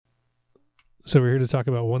So we're here to talk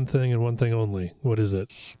about one thing and one thing only. What is it?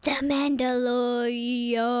 The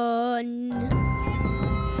Mandalorian.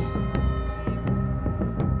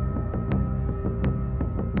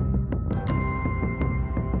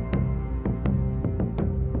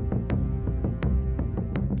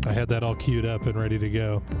 I had that all queued up and ready to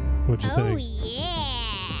go. What'd you think? Yeah.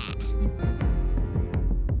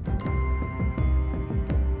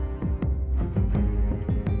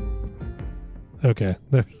 Okay,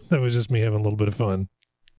 that was just me having a little bit of fun.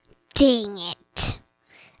 Dang it.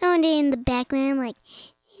 I want it in the background like...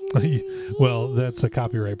 Well, that's a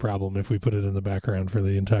copyright problem if we put it in the background for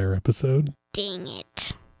the entire episode. Dang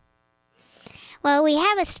it. Well, we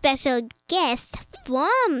have a special guest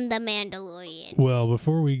from The Mandalorian. Well,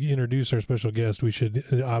 before we introduce our special guest, we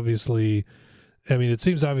should obviously... I mean, it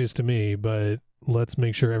seems obvious to me, but let's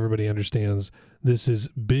make sure everybody understands this is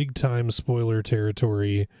big-time spoiler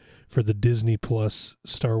territory for the Disney Plus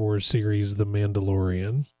Star Wars series, The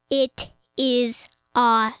Mandalorian. It is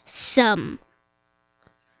awesome.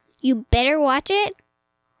 You better watch it,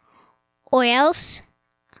 or else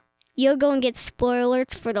you're going to get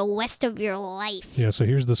spoilers for the rest of your life. Yeah, so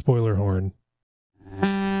here's the spoiler horn.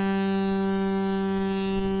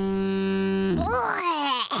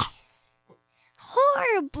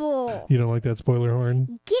 Horrible. You don't like that spoiler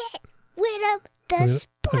horn? Get rid of the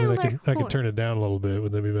spoiler I horn. could turn it down a little bit.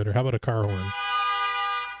 Would that be better? How about a car horn? No.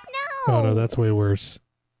 Oh, no, that's way worse.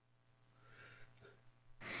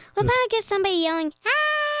 What about just somebody yelling,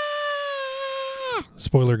 ah?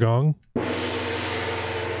 Spoiler gong?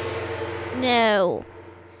 No.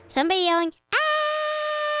 Somebody yelling,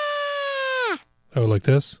 ah! Oh, like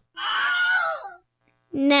this?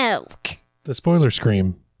 No. The spoiler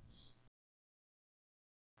scream.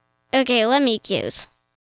 Okay, let me choose.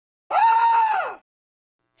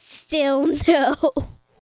 Still no.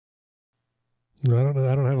 No, I don't know.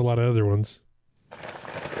 I don't have a lot of other ones.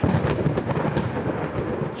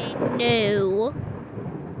 Okay, no.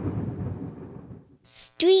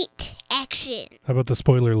 Street action. How about the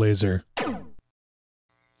spoiler laser?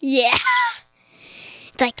 Yeah.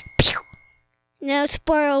 It's like, pew. No,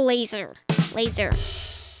 spoiler laser. Laser.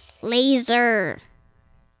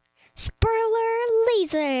 Spoiler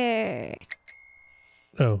laser.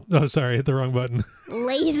 Oh, sorry. I hit the wrong button.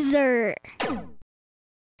 Laser.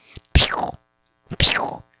 Pew.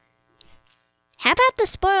 Pew. How about the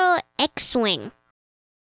spoiler X-Wing?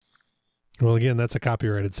 Well, again, that's a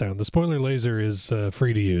copyrighted sound. The spoiler laser is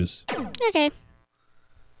free to use. Okay.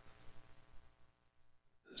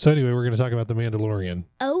 So anyway, we're going to talk about The Mandalorian.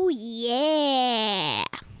 Oh, yeah.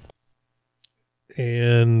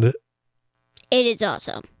 And It is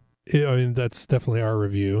awesome. I mean, that's definitely our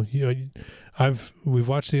review. You know, we've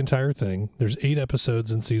watched the entire thing. There's 8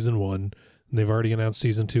 episodes in season 1, and they've already announced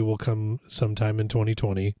season 2 will come sometime in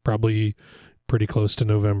 2020, probably pretty close to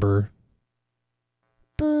November.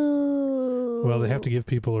 Boo. Well, they have to give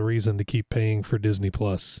people a reason to keep paying for Disney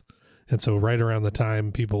Plus. And so right around the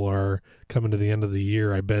time people are coming to the end of the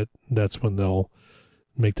year, I bet that's when they'll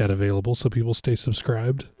make that available so people stay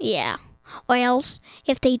subscribed. Yeah. Or else,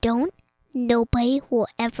 if they don't, nobody will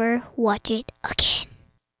ever watch it again.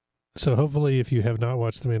 So hopefully if you have not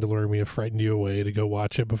watched The Mandalorian, we have frightened you away to go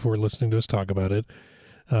watch it before listening to us talk about it.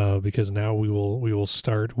 Because now we will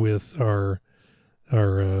start with our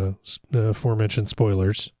aforementioned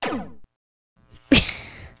spoilers.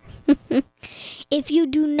 If you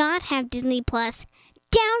do not have Disney Plus,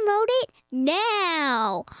 download it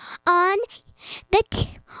now on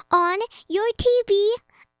on your TV,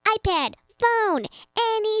 iPad, phone,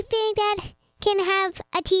 anything that can have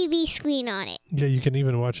a TV screen on it. Yeah, you can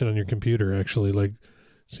even watch it on your computer actually,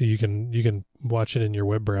 so you can watch it in your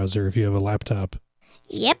web browser if you have a laptop.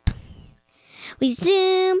 Yep.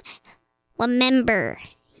 Resume. Remember,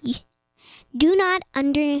 do not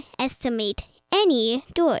underestimate any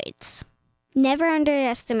droids. Never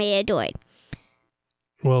underestimate a droid.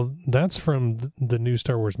 Well, that's from the new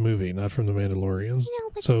Star Wars movie, not from The Mandalorian.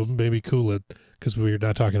 But So maybe cool it, because we're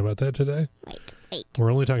not talking about that today. Wait.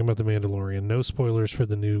 We're only talking about The Mandalorian. No spoilers for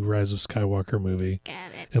the new Rise of Skywalker movie.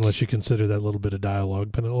 Got it. Unless you consider that little bit of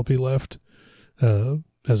dialogue Penelope left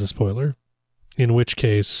as a spoiler. In which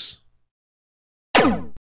case...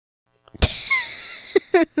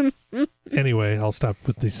 Anyway, I'll stop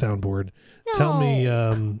with the soundboard. No. Tell me...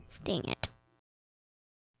 Dang it.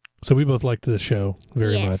 So we both liked the show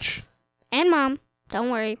very much. And Mom.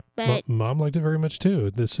 Don't worry. But Mom liked it very much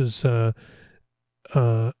too. This is...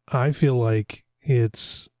 I feel like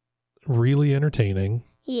it's really entertaining.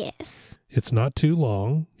 yes. It's not too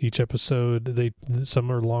long. Each episode,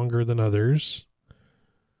 some are longer than others,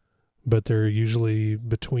 but they're usually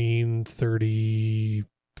between 30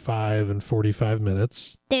 5 and 45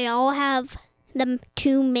 minutes. They all have the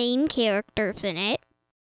two main characters in it.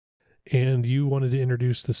 And you wanted to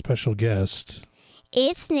introduce the special guest.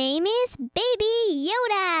 Its name is Baby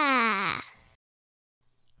Yoda.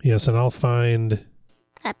 Yes, and I'll find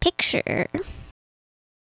a picture.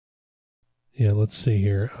 Yeah, let's see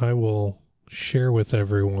here. I will share with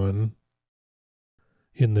everyone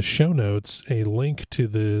in the show notes a link to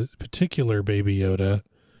the particular Baby Yoda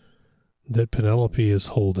that Penelope is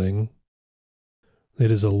holding.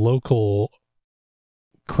 It is a local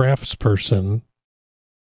craftsperson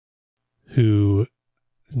who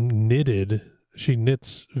she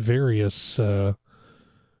knits various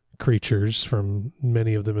creatures, from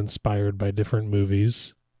many of them inspired by different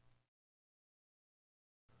movies.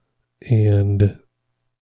 And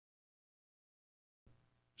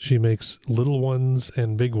she makes little ones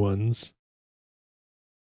and big ones.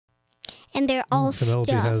 And they're all Penelope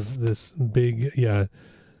stuffed. has this big,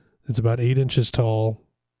 it's about 8 inches tall,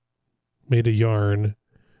 made of yarn,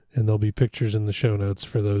 and there'll be pictures in the show notes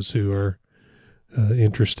for those who are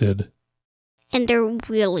interested. And they're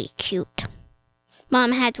really cute.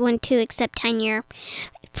 Mom had one too, except tinier.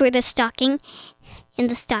 For the stocking, in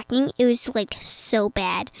the stocking, it was like so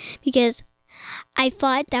bad because I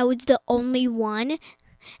thought that was the only one. And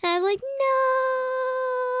I was like,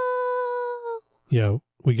 no. Yeah,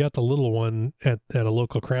 we got the little one at a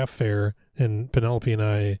local craft fair, and Penelope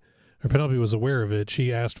was aware of it.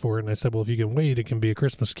 She asked for it, and I said, well, if you can wait, it can be a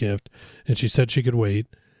Christmas gift. And she said she could wait.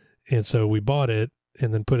 And so we bought it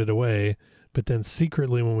and then put it away. But then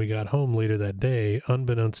secretly, when we got home later that day,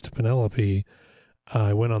 unbeknownst to Penelope,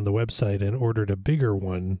 I went on the website and ordered a bigger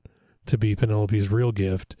one to be Penelope's real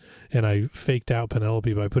gift. And I faked out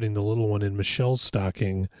Penelope by putting the little one in Michelle's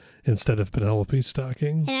stocking instead of Penelope's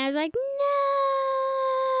stocking. And I was like,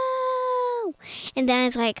 no. And then I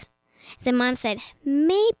was like, then Mom said,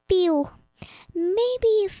 maybe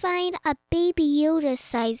find a Baby Yoda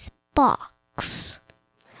size box.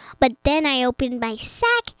 But then I opened my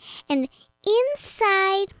sack, and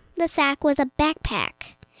inside the sack was a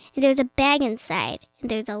backpack. And there's a bag inside.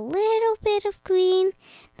 And there's a little bit of green.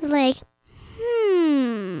 Like,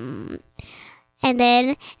 And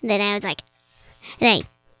then I was like, and I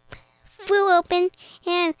flew open,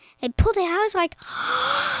 and I pulled it out. I was like,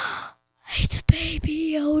 it's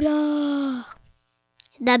Baby Yoda.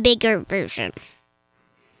 The bigger version.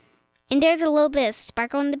 And there's a little bit of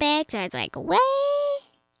sparkle in the bag, so I was like, way.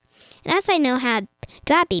 And also I know how to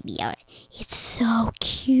draw Baby Yoda. It's so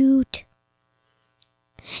cute.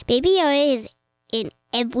 Baby Yoda is in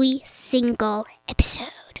every single episode.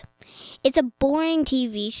 It's a boring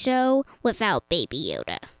TV show without Baby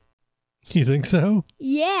Yoda. You think so?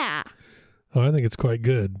 Yeah. Oh, I think it's quite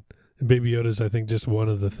good. And Baby Yoda's, I think, just one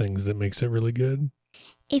of the things that makes it really good.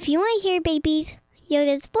 If you want to hear Baby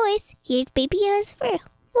Yoda's voice, here's Baby Yoda's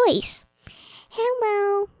voice.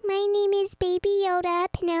 Hello, my name is Baby Yoda,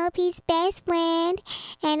 Penelope's best friend,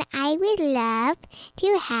 and I would love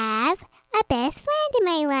to have a best friend in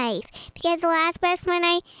my life, because the last best friend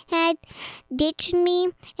I had ditched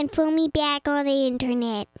me and threw me back on the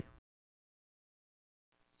internet.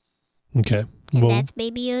 Okay. And that's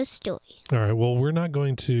Baby Yoda's story. All right. Well, we're not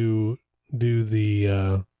going to do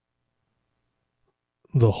the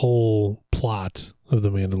whole plot of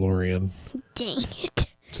The Mandalorian. Dang it.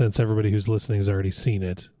 Since everybody who's listening has already seen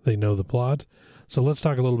it. They know the plot. So let's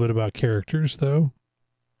talk a little bit about characters, though.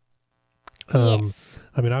 Yes.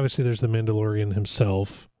 I mean, obviously there's the Mandalorian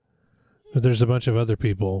himself, but there's a bunch of other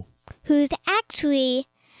people. Who's actually,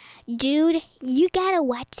 dude, you gotta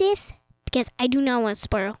watch this, because I do not want to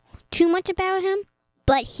spoil too much about him,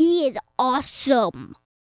 but he is awesome.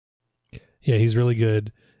 Yeah, he's really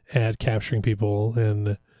good at capturing people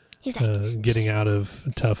and He's like, getting out of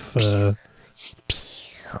tough... pew,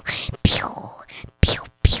 pew,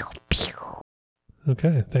 pew, pew.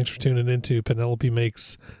 Okay, thanks for tuning into Penelope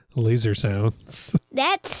Makes Laser Sounds.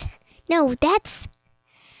 That's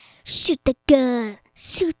shoot the gun,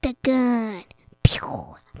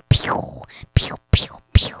 pew, pew, pew, pew,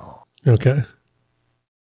 pew. Okay.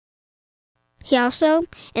 He also,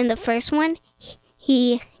 in the first one,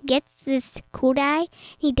 he gets this cool guy.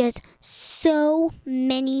 He does so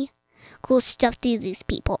many cool stuff to these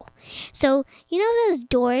people. So, you know those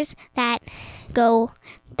doors that go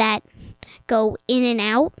in and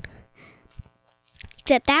out?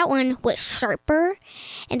 Except that one was sharper,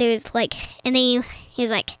 and there's like, and then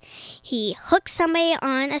he hooked somebody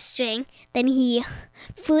on a string, then he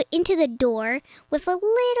flew it into the door with a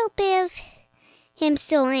little bit of him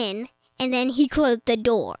still in, and then he closed the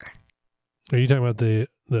door. Are you talking about the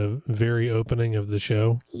very opening of the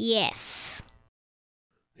show? Yes.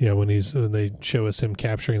 Yeah, when they show us him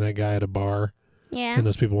capturing that guy at a bar, Yeah. and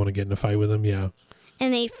those people want to get in a fight with him. Yeah.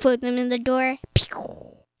 And they put them in the door.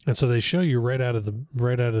 Pew! And so they show you right out of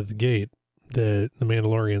the gate that the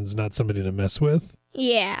Mandalorian's not somebody to mess with.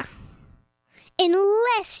 Yeah.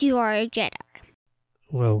 Unless you are a Jedi.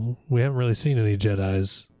 Well, we haven't really seen any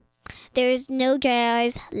Jedis. There's no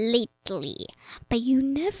Jedis lately. But you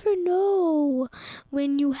never know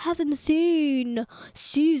when you haven't seen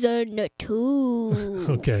season 2.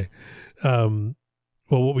 Okay. Well,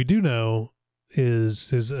 what we do know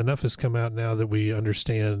is enough has come out now that we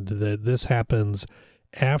understand that this happens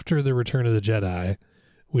after the Return of the Jedi,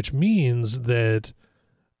 which means that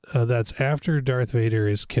that's after Darth Vader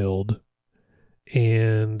is killed,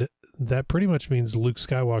 and that pretty much means Luke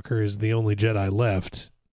Skywalker is the only Jedi left.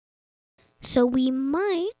 So we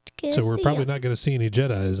might get So we're probably not going to see any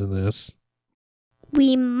Jedis in this.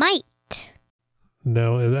 We might.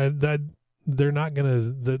 No, that they're not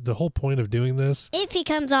going to. The whole point of doing this, If he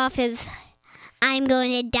comes off as, I'm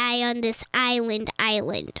going to die on this island.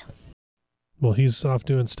 well, he's off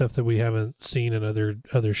doing stuff that we haven't seen in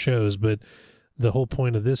other shows, but the whole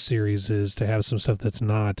point of this series is to have some stuff that's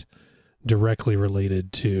not directly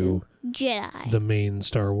related to Jedi. the main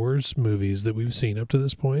Star Wars movies that we've seen up to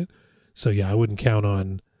this point. So yeah, I wouldn't count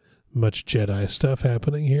on much Jedi stuff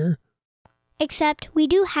happening here. Except we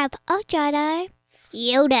do have a Jedi.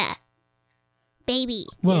 Yoda. Baby.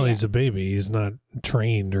 Well, Yoda. he's a baby. He's not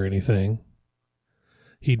trained or anything.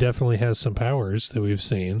 He definitely has some powers that we've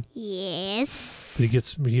seen. Yes. But he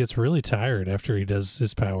gets really tired after he does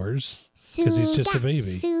his powers because he's just a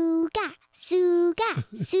baby. Suga.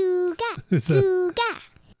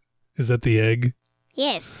 Is that the egg?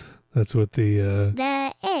 Yes. That's what the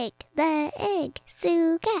egg.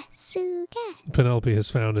 Suga. Penelope has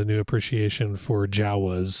found a new appreciation for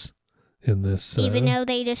Jawas in this. Even though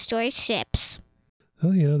they destroy ships.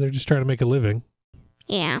 Well, they're just trying to make a living.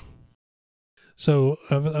 Yeah. So,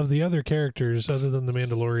 of the other characters, other than the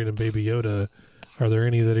Mandalorian and Baby Yoda, are there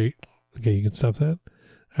any that are... Okay, you can stop that.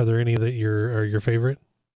 Are there any that are your favorite?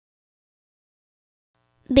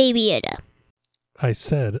 Baby Yoda. I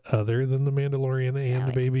said other than the Mandalorian and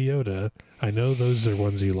No. Baby Yoda. I know those are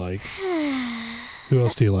ones you like. Who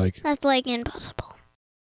else do you like? That's like impossible.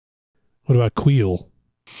 What about Queel?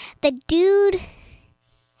 The dude,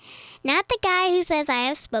 not the guy who says I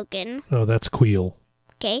have spoken. Oh, that's Queel.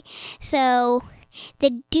 Okay, so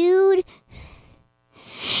the dude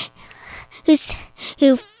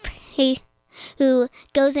who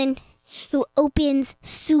goes in, who opens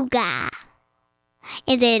Suga,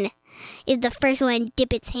 and then is the first one to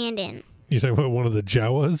dip its hand in. You're talking about one of the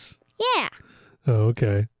Jawas? Yeah. Oh,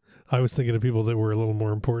 okay. I was thinking of people that were a little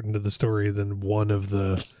more important to the story than one of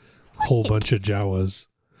the whole bunch of Jawas.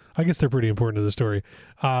 I guess they're pretty important to the story.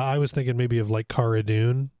 I was thinking maybe of like Cara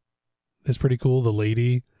Dune. Is pretty cool. The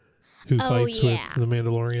lady who fights with the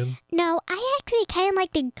Mandalorian. No, I actually kind of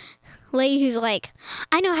like the lady who's like,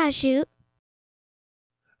 I know how to shoot.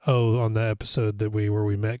 Oh, on the episode where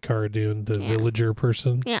we met Cara Dune, the villager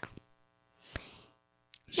person. Yeah.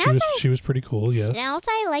 She was pretty cool. Yes. And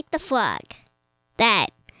also, I like the flag.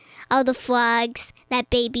 All the flags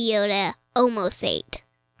that Baby Yoda almost ate.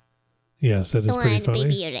 Yes, that is pretty The one funny.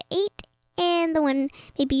 Baby Yoda ate, and the one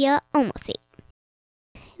Baby Yoda almost ate.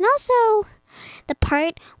 And also, the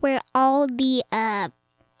part where all the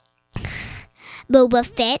Boba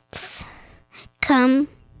Fett's come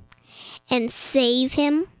and save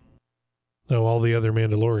him. Oh, all the other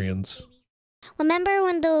Mandalorians. Remember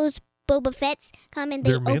when those Boba Fett's come and they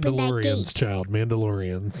They're open that Mandalorians, gate? child.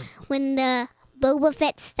 Mandalorians. When the Boba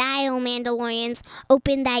Fett style Mandalorians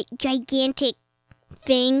open that gigantic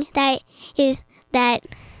thing that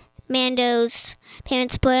Mando's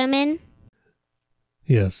parents put him in.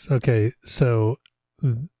 Yes. Okay. So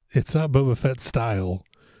it's not Boba Fett style.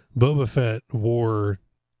 Boba Fett wore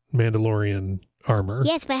Mandalorian armor.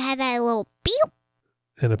 Yes, but it had that little beep.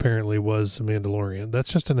 And apparently was a Mandalorian.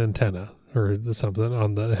 That's just an antenna or something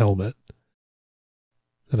on the helmet.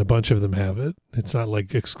 And a bunch of them have it. It's not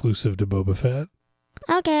like exclusive to Boba Fett.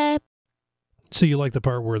 Okay. So you like the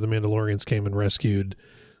part where the Mandalorians came and rescued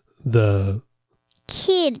the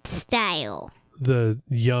Kid style. the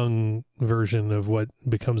young version of what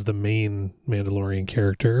becomes the main Mandalorian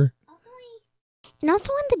character. And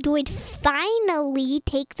also when the droid finally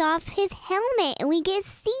takes off his helmet and we get to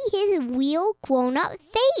see his real grown-up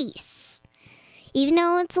face. Even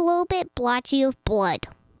though it's a little bit blotchy of blood.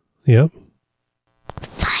 Yep.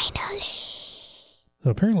 Finally.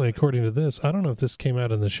 Apparently, according to this, I don't know if this came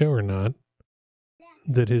out in the show or not,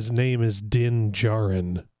 that his name is Din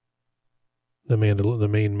Djarin, the main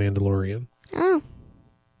Mandalorian. Oh.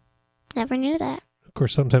 Never knew that. Of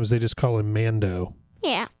course, sometimes they just call him Mando.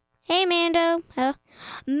 Yeah. Hey, Mando.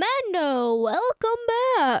 Mando, welcome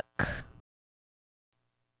back.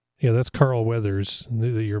 Yeah, that's Carl Weathers.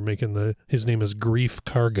 You're making his name is Grief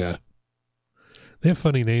Karga. They have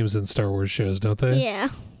funny names in Star Wars shows, don't they? Yeah.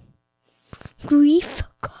 Grief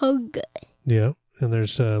Karga. Yeah. And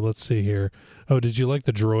there's, let's see here. Oh, did you like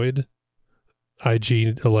the droid?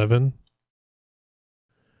 IG-11?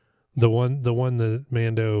 The one that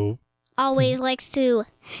Mando always likes to,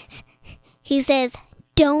 he says,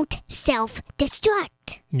 don't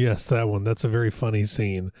self-destruct. Yes, that one. That's a very funny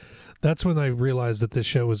scene. That's when I realized that this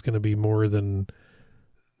show was going to be more than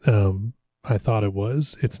I thought it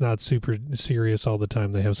was. It's not super serious all the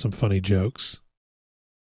time. They have some funny jokes.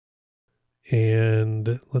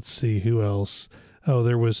 And let's see, who else? Oh,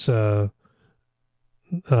 there was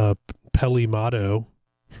Pelimato.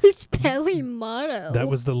 Who's Pelimato? That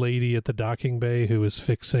was the lady at the docking bay who was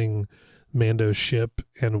fixing Mando's ship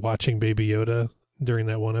and watching Baby Yoda during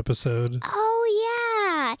that one episode.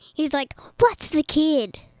 Oh, yeah. He's like, watch the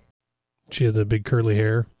kid. She had the big curly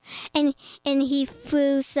hair. And he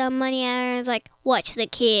threw some money at her and was like, watch the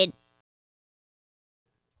kid.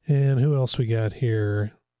 And who else we got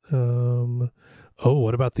here?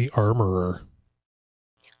 What about the armorer?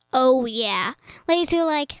 Oh, yeah. Ladies are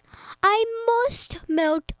like, I must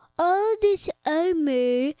melt all this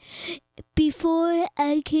armor before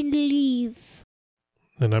I can leave.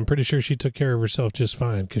 And I'm pretty sure she took care of herself just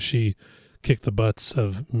fine because she kicked the butts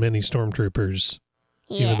of many stormtroopers,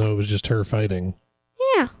 even though it was just her fighting.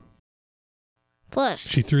 Yeah. Plus,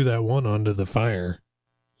 she threw that one onto the fire.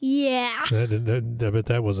 Yeah. I bet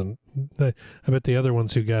that wasn't. I bet the other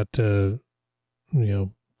ones who got, put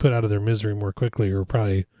out of their misery more quickly were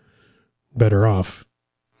probably better off.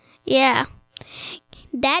 Yeah.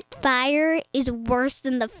 That fire is worse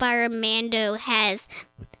than the fire Mando has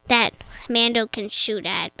that Mando can shoot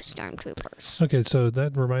at stormtroopers. Okay, so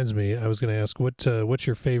that reminds me, I was going to ask, what's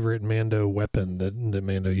your favorite Mando weapon that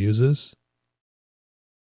Mando uses?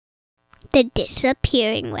 The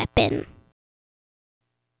disappearing weapon.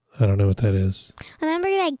 I don't know what that is. Remember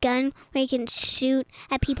that gun where you can shoot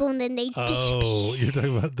at people and then they disappear? Oh, you're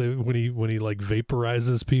talking about when he like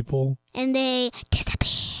vaporizes people? And they disappear.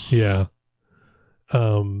 Yeah.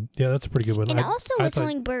 Yeah, that's a pretty good one. And also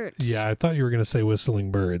whistling birds. Yeah, I thought you were going to say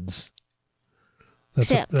whistling birds.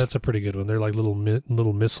 That's a pretty good one. They're like little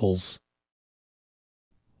missiles.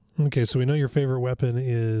 Okay, so we know your favorite weapon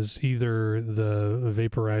is either the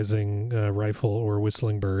vaporizing rifle or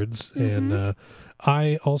whistling birds, mm-hmm. and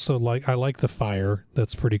I also like the fire.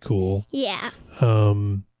 That's pretty cool. Yeah.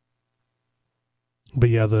 But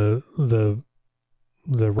yeah, the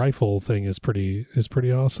rifle thing is pretty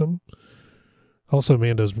awesome. Also,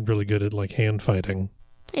 Mando's really good at like hand fighting.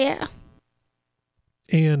 Yeah.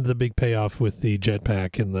 And the big payoff with the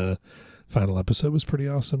jetpack in the final episode was pretty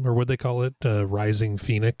awesome. Or what'd they call it? Rising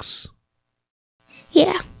Phoenix.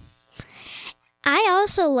 Yeah. I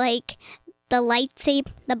also like the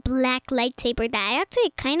black lightsaber that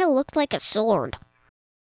actually kind of looks like a sword.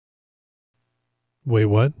 Wait,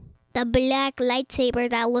 what? The black lightsaber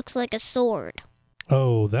that looks like a sword.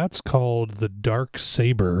 Oh, that's called the Dark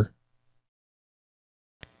Saber.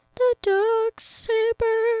 The Dark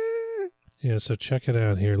Saber. Yeah, so check it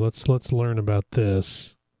out here. Let's learn about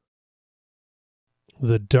this.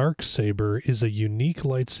 The Dark Saber is a unique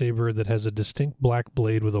lightsaber that has a distinct black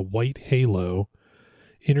blade with a white halo.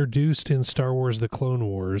 Introduced in Star Wars The Clone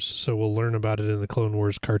Wars, so we'll learn about it in the Clone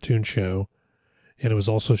Wars cartoon show. And it was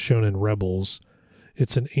also shown in Rebels.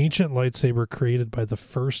 It's an ancient lightsaber created by the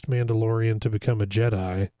first Mandalorian to become a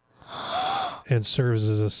Jedi and serves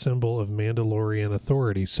as a symbol of Mandalorian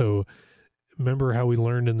authority. So remember how we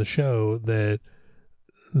learned in the show that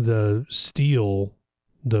the steel,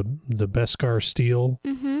 the Beskar steel,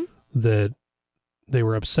 mm-hmm. that they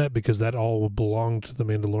were upset because that all belonged to the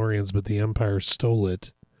Mandalorians, but the Empire stole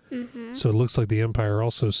it. Mm-hmm. So it looks like the Empire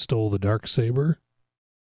also stole the Darksaber.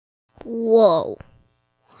 Whoa.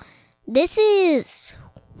 This is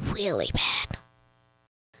really bad.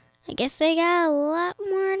 I guess they got a lot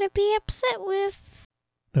more to be upset with.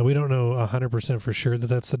 Now, we don't know 100% for sure that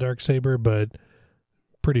that's the Darksaber, but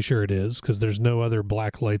pretty sure it is, because there's no other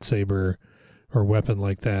black lightsaber or weapon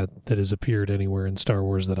like that has appeared anywhere in Star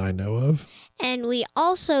Wars that I know of. And we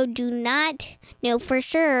also do not know for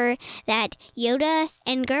sure that Yoda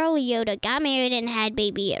and Girl Yoda got married and had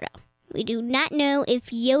Baby Yoda. We do not know if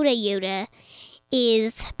Yoda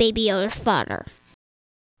is Baby Yoda's father.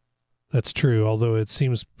 That's true, although it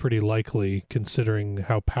seems pretty likely considering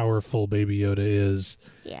how powerful Baby Yoda is.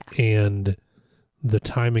 Yeah. And the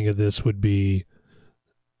timing of this would be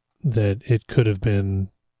that it could have been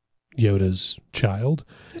Yoda's child.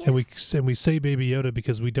 Yeah. And we say Baby Yoda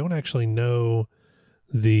because we don't actually know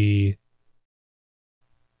the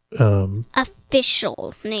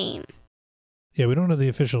official name. Yeah, we don't know the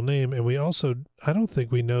official name, and I don't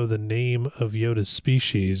think we know the name of Yoda's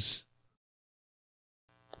species.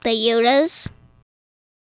 The Yodas?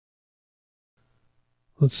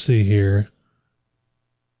 Let's see here.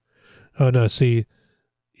 Oh no, see,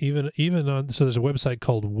 even on, so there's a website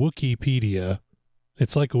called Wikipedia.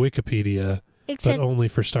 It's like Wikipedia, Except but only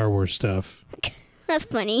for Star Wars stuff. that's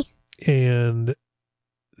funny. And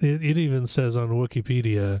it even says on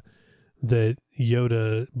Wikipedia that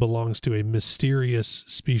Yoda belongs to a mysterious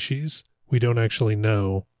species. We don't actually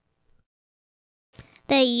know.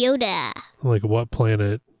 The Yoda. Like what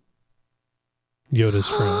planet Yoda's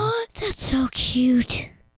from. That's so cute.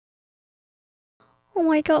 Oh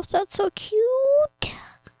my gosh, that's so cute.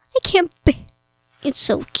 I can't be. It's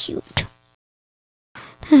so cute.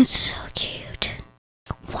 That's so cute.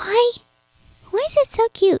 Why? Why is it so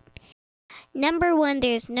cute? Number 1,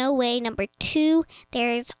 there's no way. Number 2,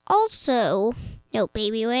 there's also no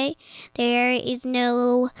baby way. There's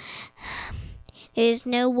no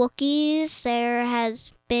Wookiees. There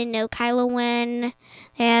has been no Kylo Ren.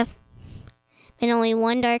 There have been only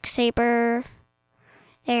one Darksaber.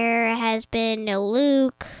 There has been no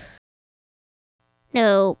Luke.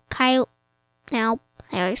 No Kylo. Now,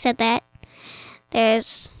 I already said that.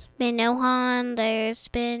 There's been no Han. There's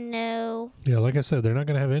been no... Yeah, like I said, they're not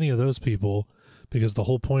going to have any of those people because the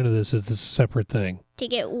whole point of this is this separate thing. To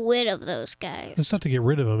get rid of those guys. It's not to get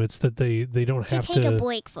rid of them. It's that they don't have to... take a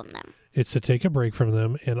break from them. It's to take a break from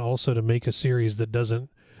them and also to make a series that doesn't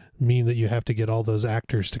mean that you have to get all those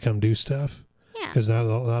actors to come do stuff. Yeah. Because not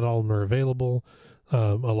all of them are available.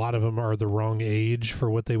 A lot of them are the wrong age for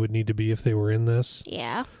what they would need to be if they were in this.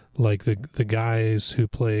 Yeah. Like the guys who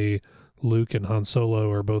play Luke and Han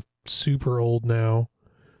Solo are both super old now,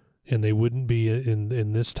 and they wouldn't be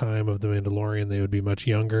in this time of The Mandalorian. They would be much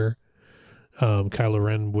younger. Kylo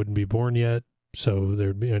Ren wouldn't be born yet, so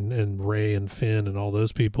there'd be and Rey and Finn and all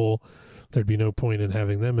those people. There'd be no point in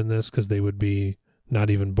having them in this because they would be not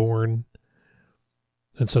even born.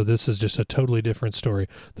 And so this is just a totally different story.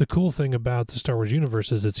 The cool thing about the Star Wars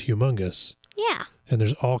universe is it's humongous. Yeah. And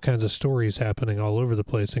there's all kinds of stories happening all over the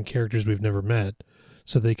place and characters we've never met.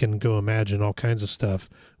 So they can go imagine all kinds of stuff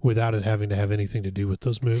without it having to have anything to do with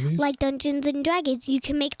those movies. Like Dungeons and Dragons, you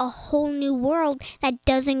can make a whole new world that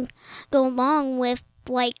doesn't go along with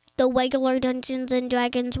like the regular Dungeons and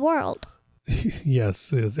Dragons world.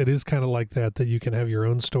 Yes, it is kind of like that you can have your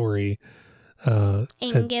own story. And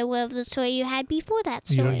get rid of the story you had before that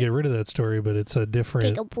story. You don't get rid of that story, but it's a different...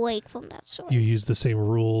 Take a break from that story. You use the same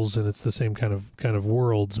rules and it's the same kind of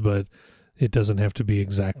worlds, but it doesn't have to be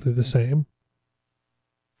exactly the same.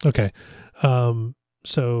 Okay.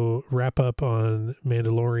 So wrap up on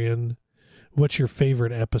Mandalorian. What's your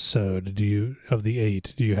favorite episode of the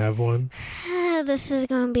 8? Do you have one? This is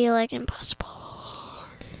going to be like impossible.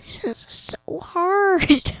 This is so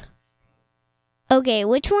hard. Okay,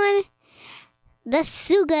 which one? The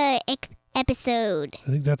Suga episode. I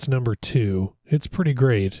think that's number 2. It's pretty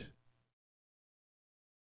great.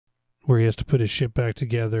 Where he has to put his ship back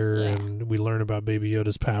together and we learn about Baby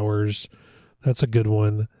Yoda's powers. That's a good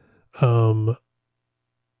one. I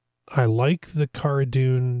like the Cara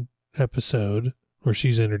Dune episode where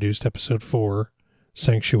she's introduced, episode 4,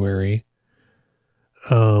 Sanctuary.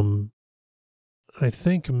 I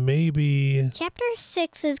think maybe... Chapter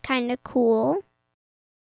 6 is kind of cool.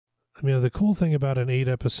 I mean, the cool thing about an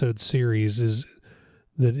 8-episode series is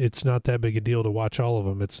that it's not that big a deal to watch all of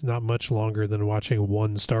them. It's not much longer than watching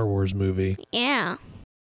one Star Wars movie. Yeah.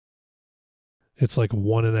 It's like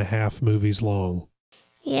 1.5 movies long.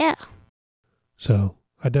 Yeah. So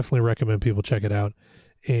I definitely recommend people check it out.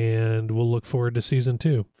 And we'll look forward to season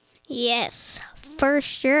 2. Yes, for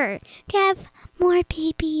sure. To have more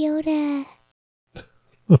Baby Yoda.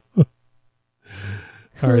 All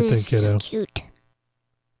right, then, kiddo. So cute.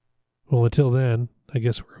 Well, until then, I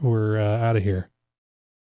guess we're out of here.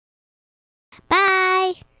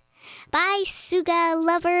 Bye. Bye, Suga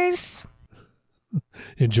lovers.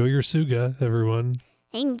 Enjoy your Suga, everyone.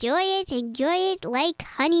 Enjoy it like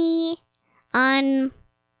honey on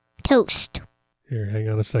toast. Here, hang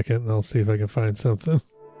on a second, and I'll see if I can find something.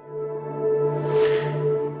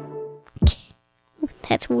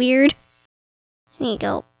 That's weird. There you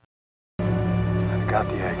go. I've got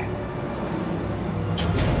the egg.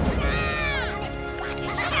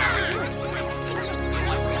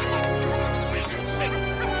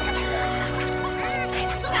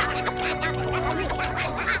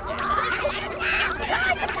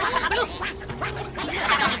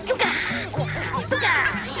 Suga!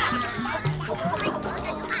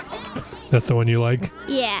 That's the one you like?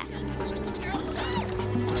 Yeah.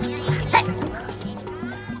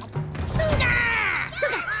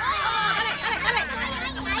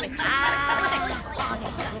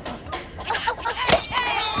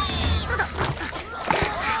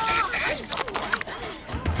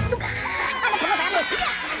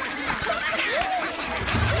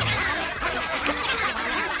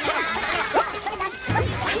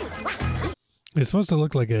 It's supposed to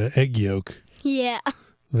look like an egg yolk, Yeah.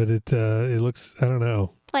 but it looks, I don't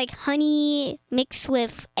know. Like honey mixed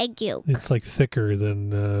with egg yolk. It's like thicker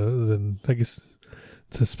than I guess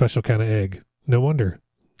it's a special kind of egg. No wonder.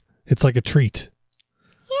 It's like a treat.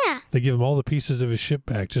 Yeah. They give him all the pieces of his ship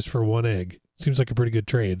back just for one egg. Seems like a pretty good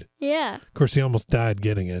trade. Yeah. Of course, he almost died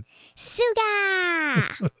getting it.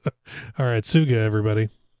 Suga! All right, Suga, everybody.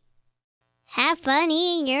 Have fun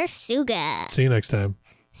eating your suga. See you next time.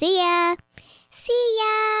 See ya. See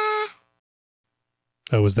ya.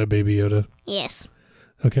 Oh, was that Baby Yoda? Yes.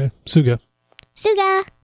 Okay, Suga. Suga.